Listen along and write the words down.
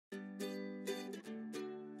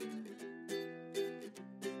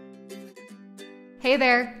Hey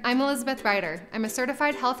there, I'm Elizabeth Ryder. I'm a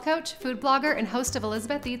certified health coach, food blogger, and host of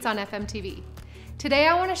Elizabeth Eats on FMTV. Today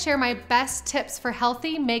I want to share my best tips for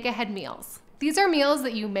healthy make-ahead meals. These are meals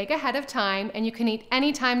that you make ahead of time and you can eat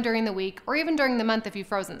anytime during the week or even during the month if you've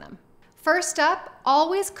frozen them. First up,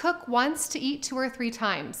 always cook once to eat 2 or 3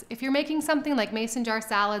 times. If you're making something like mason jar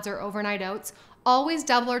salads or overnight oats, always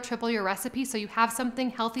double or triple your recipe so you have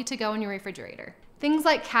something healthy to go in your refrigerator. Things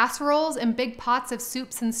like casseroles and big pots of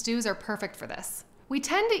soups and stews are perfect for this. We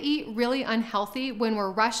tend to eat really unhealthy when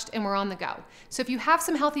we're rushed and we're on the go. So if you have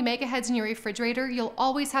some healthy make-aheads in your refrigerator, you'll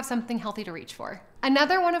always have something healthy to reach for.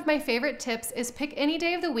 Another one of my favorite tips is pick any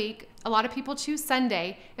day of the week. A lot of people choose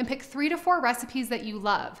Sunday, and pick 3 to 4 recipes that you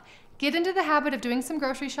love. Get into the habit of doing some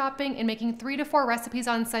grocery shopping and making 3 to 4 recipes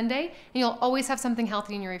on Sunday, and you'll always have something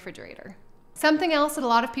healthy in your refrigerator. Something else that a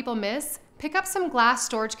lot of people miss, pick up some glass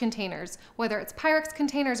storage containers, whether it's Pyrex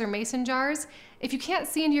containers or mason jars. If you can't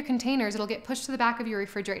see into your containers, it'll get pushed to the back of your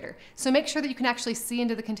refrigerator. So make sure that you can actually see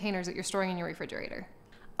into the containers that you're storing in your refrigerator.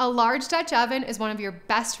 A large Dutch oven is one of your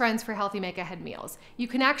best friends for healthy make-ahead meals. You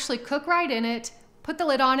can actually cook right in it, put the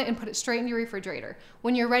lid on it, and put it straight in your refrigerator.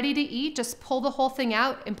 When you're ready to eat, just pull the whole thing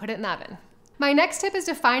out and put it in the oven. My next tip is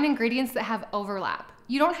to find ingredients that have overlap.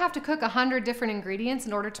 You don't have to cook 100 different ingredients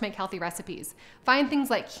in order to make healthy recipes. Find things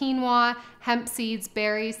like quinoa, hemp seeds,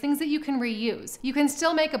 berries, things that you can reuse. You can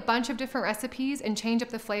still make a bunch of different recipes and change up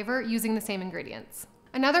the flavor using the same ingredients.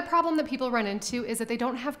 Another problem that people run into is that they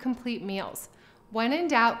don't have complete meals. When in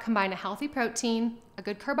doubt, combine a healthy protein, a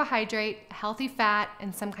good carbohydrate, a healthy fat,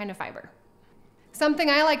 and some kind of fiber. Something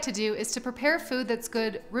I like to do is to prepare food that's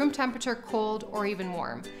good room temperature, cold, or even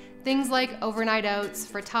warm. Things like overnight oats,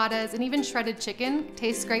 frittatas, and even shredded chicken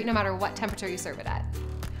taste great no matter what temperature you serve it at.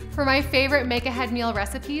 For my favorite make-ahead meal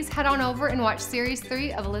recipes, head on over and watch Series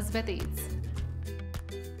 3 of Elizabeth Eats.